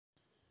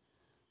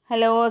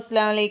Hello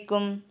അസ്സാം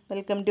വലൈക്കും,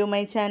 welcome to my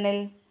channel.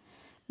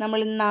 നമ്മൾ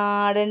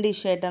നാടൻ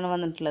ഡിഷായിട്ടാണ്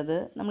വന്നിട്ടുള്ളത്.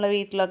 നമ്മളെ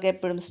വീട്ടിലൊക്കെ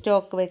എപ്പോഴും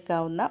സ്റ്റോക്ക്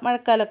വെക്കാവുന്ന,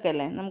 മഴക്കാലമൊക്കെ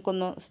അല്ലേ,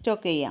 നമുക്കൊന്ന്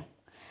സ്റ്റോക്ക് ചെയ്യാം.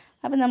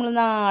 അപ്പോൾ നമ്മൾ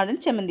നാടൻ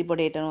ചമ്മന്തി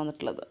പൊടിയായിട്ടാണ്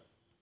വന്നിട്ടുള്ളത്.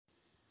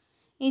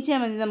 ഈ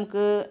ചമ്മന്തി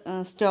നമുക്ക്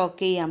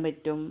സ്റ്റോക്ക് ചെയ്യാൻ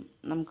പറ്റും.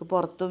 നമുക്ക്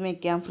പുറത്തും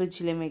വയ്ക്കാം,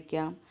 ഫ്രിഡ്ജിലും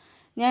വയ്ക്കാം.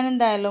 ഞാൻ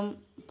എന്തായാലും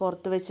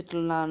പുറത്ത്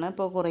വെച്ചിട്ടുള്ളതാണ്.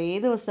 ഇപ്പോൾ കുറേ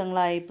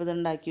ദിവസങ്ങളായി ഇപ്പോൾ ഇത്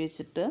ഉണ്ടാക്കി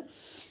വെച്ചിട്ട്.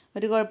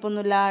 ഒരു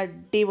കുഴപ്പമൊന്നുമില്ല,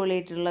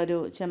 അടിപൊളിയായിട്ടുള്ളൊരു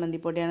ചമ്മന്തി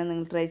പൊടിയാണ്.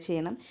 നിങ്ങൾ ട്രൈ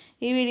ചെയ്യണം.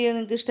 ഈ വീഡിയോ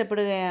നിങ്ങൾക്ക്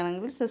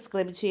ഇഷ്ടപ്പെടുകയാണെങ്കിൽ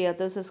സബ്സ്ക്രൈബ്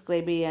ചെയ്യാത്തത്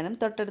സബ്സ്ക്രൈബ് ചെയ്യാനും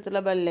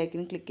തൊട്ടടുത്തുള്ള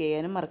ബെല്ലൈക്കൻ ക്ലിക്ക്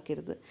ചെയ്യാനും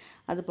മറക്കരുത്.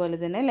 അതുപോലെ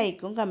തന്നെ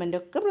ലൈക്കും കമൻറ്റും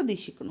ഒക്കെ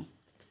പ്രതീക്ഷിക്കുന്നു.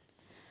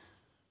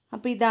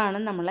 അപ്പോൾ ഇതാണ്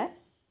നമ്മളെ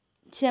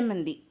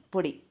ചമ്മന്തി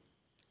പൊടി.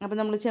 അപ്പോൾ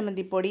നമ്മൾ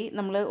ചമ്മന്തിപ്പൊടി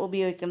നമ്മൾ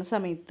ഉപയോഗിക്കുന്ന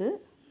സമയത്ത്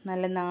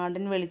നല്ല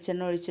നാടൻ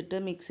വെളിച്ചെണ്ണ ഒഴിച്ചിട്ട്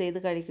മിക്സ്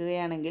ചെയ്ത്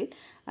കഴിക്കുകയാണെങ്കിൽ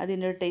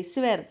അതിൻ്റെ ഒരു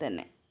ടേസ്റ്റ് വേറെ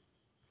തന്നെ.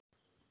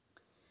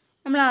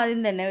 നമ്മൾ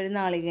ആദ്യം തന്നെ ഒരു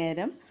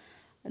നാളികേരം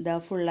ഇതാ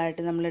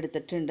ഫുള്ളായിട്ട് നമ്മൾ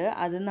എടുത്തിട്ടുണ്ട്.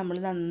 അത് നമ്മൾ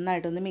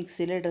നന്നായിട്ടൊന്ന്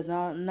മിക്സിയിലിടുന്ന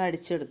ഒന്ന്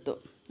അടിച്ചെടുത്തു.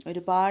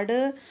 ഒരുപാട്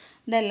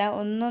ഇതല്ല,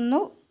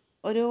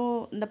 ഒരു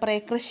എന്താ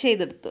പറയുക, ക്രഷ്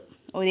ചെയ്തെടുത്ത്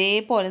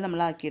ഒരേപോലെ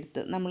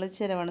നമ്മളാക്കിയെടുത്ത്. നമ്മൾ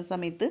ചിരവണ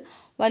സമയത്ത്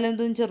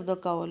വലുതും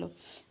ചെറുതൊക്കെ ആവുമല്ലോ.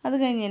 അത്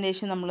കഴിഞ്ഞതിന്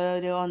ശേഷം നമ്മൾ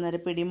ഒരു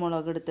 1.5 പിടി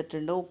മുളക്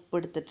എടുത്തിട്ടുണ്ട്, ഉപ്പ്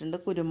എടുത്തിട്ടുണ്ട്,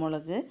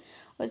 കുരുമുളക്,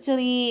 ഒരു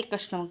ചെറിയ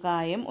കഷ്ണം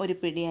കായം, ഒരു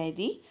പിടി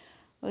അരി,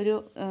 ഒരു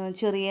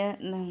ചെറിയ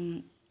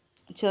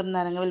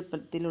ചെറുനാരങ്ങ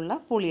വലുപ്പത്തിലുള്ള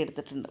പുളി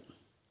എടുത്തിട്ടുണ്ട്.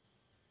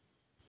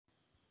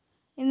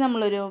 ഇനി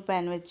നമ്മളൊരു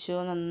പാൻ വെച്ചു.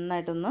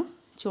 നന്നായിട്ടൊന്ന്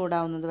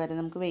ചൂടാവുന്നത് വരെ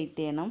നമുക്ക്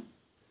വെയിറ്റ് ചെയ്യണം.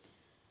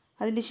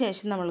 അതിന്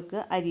ശേഷം നമ്മൾക്ക്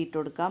അരി ഇട്ട്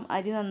കൊടുക്കാം.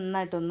 അരി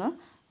നന്നായിട്ടൊന്ന്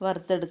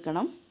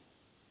വറുത്തെടുക്കണം.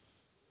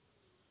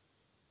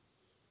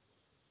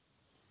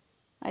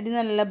 അരി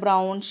നല്ല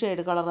ബ്രൗൺ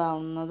ഷെയ്ഡ്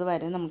കളറാവുന്നത്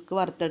വരെ നമുക്ക്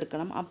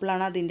വറുത്തെടുക്കണം.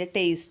 അപ്പോഴാണ് അതിൻ്റെ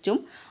ടേസ്റ്റും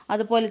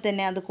അതുപോലെ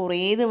തന്നെ അത്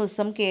കുറേ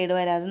ദിവസം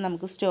കേടുവരാതെ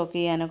നമുക്ക് സ്റ്റോക്ക്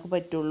ചെയ്യാനൊക്കെ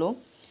പറ്റുള്ളൂ.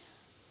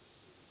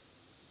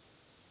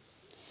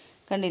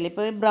 കണ്ടില്ലേ,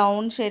 ഇപ്പോൾ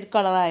ബ്രൗൺ ഷെയ്ഡ്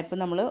കളറായപ്പോൾ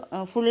നമ്മൾ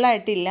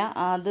ഫുള്ളായിട്ടില്ല,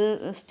 അത്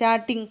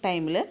സ്റ്റാർട്ടിങ്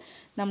ടൈമിൽ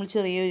നമ്മൾ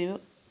ചെറിയൊരു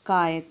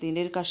കായത്തിൻ്റെ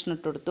ഒരു കഷ്ണം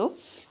ഇട്ട് കൊടുത്തു.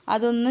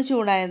 അതൊന്ന്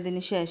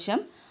ചൂടായതിന് ശേഷം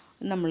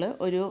നമ്മൾ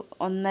ഒരു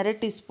 1.5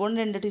 ടീസ്പൂൺ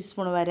 2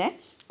 ടീസ്പൂൺ വരെ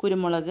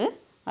കുരുമുളക്,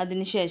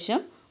 അതിന്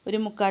ശേഷം ഒരു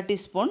 3/4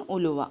 ടീസ്പൂൺ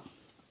ഉലുവ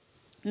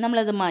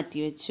നമ്മളത് മാറ്റി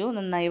വെച്ചു.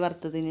 നന്നായി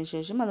വറുത്തതിന്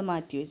ശേഷം അത്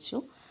മാറ്റി വെച്ചു.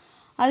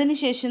 അതിന്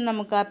ശേഷം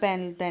നമുക്ക് ആ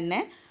പാനിൽ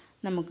തന്നെ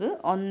നമുക്ക്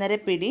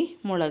 1.5 പിടി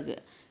മുളക്,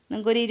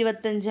 നിങ്ങൾക്കൊരു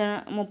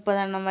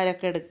 25-30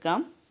 വരെയൊക്കെ എടുക്കാം.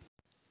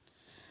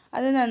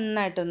 അത്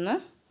നന്നായിട്ടൊന്ന്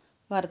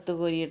വറുത്ത്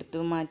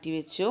കോരിയെടുത്ത് മാറ്റി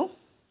വെച്ചു.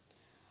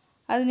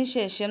 അതിന്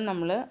ശേഷം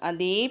നമ്മൾ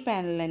അതേ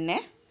പാനിൽ തന്നെ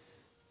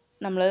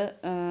നമ്മൾ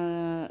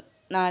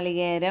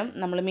നാളികേരം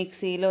നമ്മൾ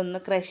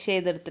മിക്സിയിലൊന്ന് ക്രഷ്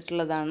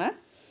ചെയ്തെടുത്തിട്ടുള്ളതാണ്.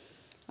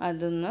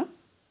 അതൊന്ന്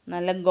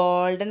നല്ല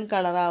ഗോൾഡൻ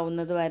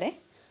കളറാവുന്നത് വരെ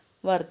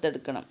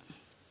വറുത്തെടുക്കണം.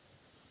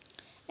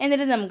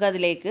 എന്നിട്ട്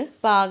നമുക്കതിലേക്ക്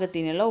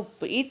പാകത്തിനുള്ള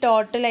ഉപ്പ്, ഈ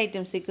ടോട്ടൽ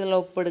ഐറ്റംസിലേക്കുള്ള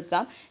ഉപ്പ്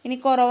എടുക്കാം. ഇനി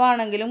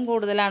കുറവാണെങ്കിലും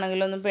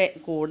കൂടുതലാണെങ്കിലും ഒന്നും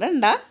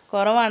കൂടണ്ട,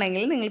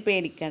 കുറവാണെങ്കിൽ നിങ്ങൾ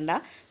പേടിക്കണ്ട,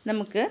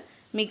 നമുക്ക്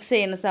മിക്സ്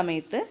ചെയ്യുന്ന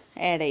സമയത്ത്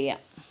ആഡ് ചെയ്യാം.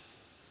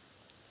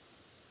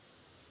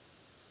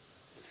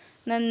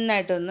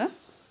 നന്നായിട്ടൊന്ന്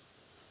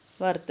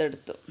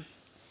വറുത്തെടുത്തു.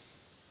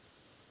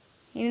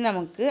 ഇനി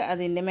നമുക്ക്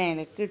അതിൻ്റെ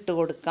മേലേക്ക് ഇട്ട്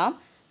കൊടുക്കാം.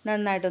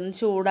 നന്നായിട്ടൊന്ന്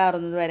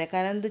ചൂടാറുന്നത് വരെ,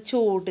 കാരണം ഇത്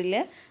ചൂടിൽ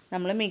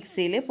നമ്മൾ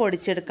മിക്സിയിൽ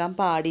പൊടിച്ചെടുക്കാൻ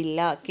പാടില്ല,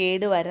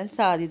 കേടുവരാൻ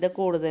സാധ്യത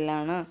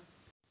കൂടുതലാണ്.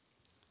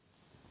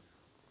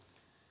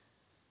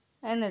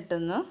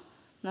 എന്നിട്ടൊന്ന്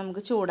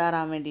നമുക്ക്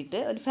ചൂടാറാൻ വേണ്ടിയിട്ട്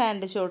ഒരു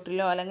ഫാനിൻ്റെ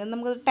ചോട്ടിലോ അല്ലെങ്കിൽ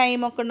നമുക്ക്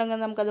ടൈമൊക്കെ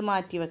ഉണ്ടെങ്കിൽ നമുക്കത്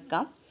മാറ്റി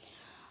വെക്കാം.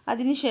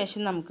 അതിന്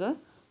ശേഷം നമുക്ക്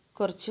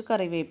കുറച്ച്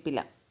കറിവേപ്പില,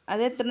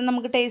 അത് എത്ര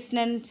നമുക്ക്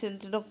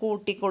ടേസ്റ്റിനനുസരിച്ചിട്ട്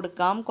കൂട്ടി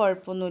കൊടുക്കാം,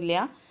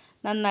 കുഴപ്പമൊന്നുമില്ല.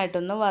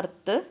 നന്നായിട്ടൊന്ന്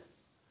വറുത്ത്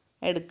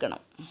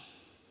എടുക്കണം.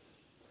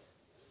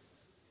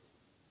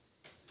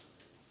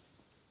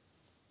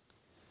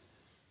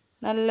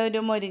 നല്ലൊരു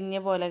മൊരിഞ്ഞ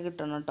പോലെ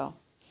കിട്ടണം കേട്ടോ.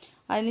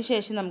 അതിന്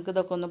ശേഷം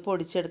നമുക്കിതൊക്കെ ഒന്ന്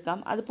പൊടിച്ചെടുക്കാം.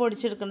 അത്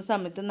പൊടിച്ചെടുക്കുന്ന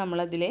സമയത്ത്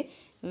നമ്മളതിൽ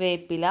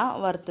വേപ്പില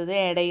വറുത്തത്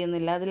ആഡ്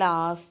ചെയ്യുന്നില്ല, അത്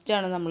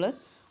ലാസ്റ്റാണ് നമ്മൾ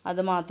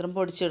അത് മാത്രം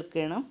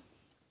പൊടിച്ചെടുക്കണം.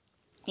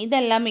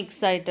 ഇതെല്ലാം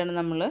മിക്സായിട്ടാണ്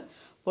നമ്മൾ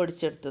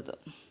പൊടിച്ചെടുത്തത്.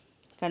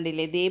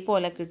 കണ്ടില്ലേ,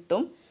 ഇതേപോലെ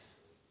കിട്ടും.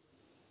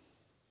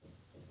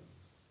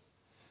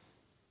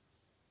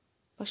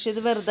 പക്ഷെ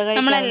ഇത് വെറുതെ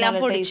നമ്മളെല്ലാം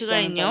പൊടിച്ചു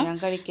കഴിഞ്ഞു. ഞാൻ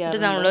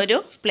കഴിക്കാറ് നമ്മളൊരു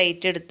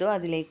പ്ലേറ്റ് എടുത്തു,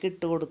 അതിലേക്ക്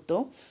ഇട്ട് കൊടുത്തു.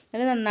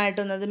 എന്നിട്ട്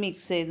നന്നായിട്ടൊന്നത്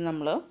മിക്സ് ചെയ്ത്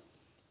നമ്മൾ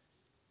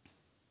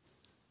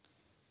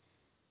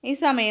ഈ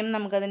സമയം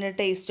നമുക്കതിൻ്റെ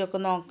ടേസ്റ്റൊക്കെ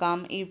നോക്കാം.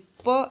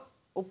 ഇപ്പോൾ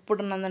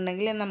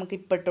ഉപ്പിടണമെന്നുണ്ടെങ്കിൽ നമുക്ക്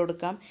ഇപ്പം ഇട്ട്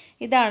കൊടുക്കാം.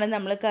 ഇതാണ്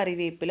നമ്മൾ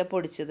കറിവേപ്പില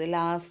പൊടിച്ചത്,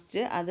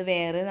 ലാസ്റ്റ് അത്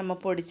വേറെ നമ്മൾ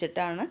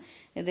പൊടിച്ചിട്ടാണ്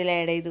ഇതിൽ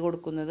ആഡ് ചെയ്ത്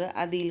കൊടുക്കുന്നത്.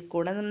 അതിൽ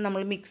കൂടെ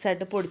നമ്മൾ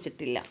മിക്സായിട്ട്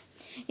പൊടിച്ചിട്ടില്ല.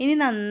 ഇനി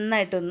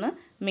നന്നായിട്ടൊന്ന്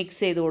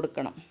മിക്സ് ചെയ്ത്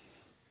കൊടുക്കണം.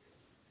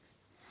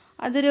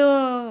 അതൊരു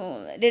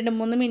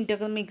 2-3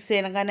 മിനിറ്റൊക്കെ മിക്സ്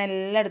ചെയ്യണം, കാരണം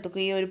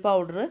എല്ലായിടത്തേക്കും ഈ ഒരു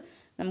പൗഡർ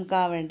നമുക്ക്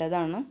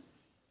ആവേണ്ടതാണ്.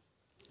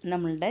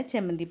 നമ്മളുടെ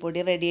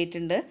ചമ്മന്തിപ്പൊടി റെഡി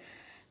ആയിട്ടുണ്ട്.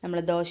 നമ്മൾ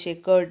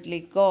ദോശയ്ക്കോ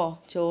ഇഡ്ലിക്കോ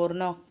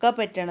ചോറിനോ ഒക്കെ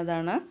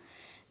പറ്റണതാണ്.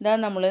 ഇതാ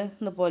നമ്മൾ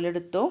ഇതുപോലെ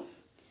എടുത്തു.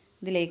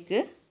 ഇതിലേക്ക്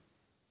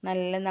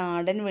നല്ല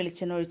നാടൻ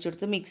വെളിച്ചെണ്ണ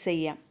ഒഴിച്ചെടുത്ത് മിക്സ്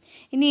ചെയ്യാം.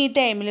 ഇനി ഈ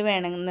ടൈമിൽ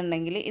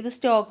വേണമെന്നുണ്ടെങ്കിൽ ഇത്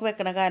സ്റ്റോക്ക്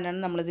വെക്കണ കാരണമാണ്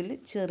നമ്മളിതിൽ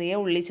ചെറിയ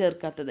ഉള്ളി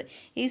ചേർക്കാത്തത്.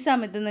 ഈ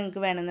സമയത്ത്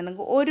നിങ്ങൾക്ക്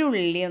വേണമെന്നുണ്ടെങ്കിൽ ഒരു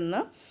ഉള്ളി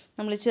ഒന്ന്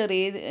നമ്മൾ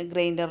ചെറിയ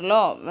ഗ്രൈൻഡറിലോ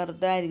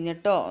വെറുതെ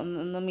അരിഞ്ഞിട്ടോ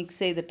ഒന്ന്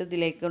മിക്സ് ചെയ്തിട്ട്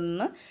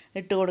ഇതിലേക്കൊന്ന്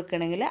ഇട്ട്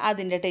കൊടുക്കണമെങ്കിൽ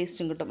അതിൻ്റെ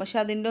ടേസ്റ്റും കിട്ടും. പക്ഷെ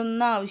അതിൻ്റെ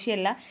ഒന്നും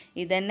ആവശ്യമില്ല,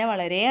 ഇതന്നെ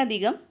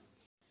വളരെയധികം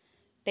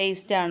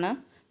ടേസ്റ്റാണ്.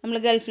 നമ്മൾ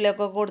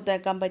ഗൾഫിലൊക്കെ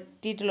കൊടുത്തേക്കാൻ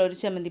പറ്റിയിട്ടുള്ളൊരു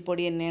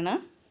ചമ്മന്തിപ്പൊടി തന്നെയാണ്.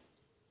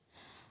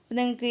 അപ്പോൾ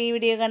നിങ്ങൾക്ക് ഈ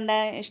വീഡിയോ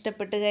കണ്ടാൽ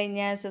ഇഷ്ടപ്പെട്ട്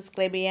കഴിഞ്ഞാൽ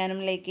സബ്സ്ക്രൈബ് ചെയ്യാനും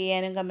ലൈക്ക്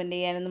ചെയ്യാനും കമൻറ്റ്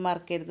ചെയ്യാനൊന്നും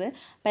മറക്കരുത്.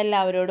 അപ്പോൾ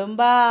എല്ലാവരോടും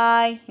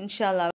ബായ്. ഇൻഷാ അല്ലാഹ്.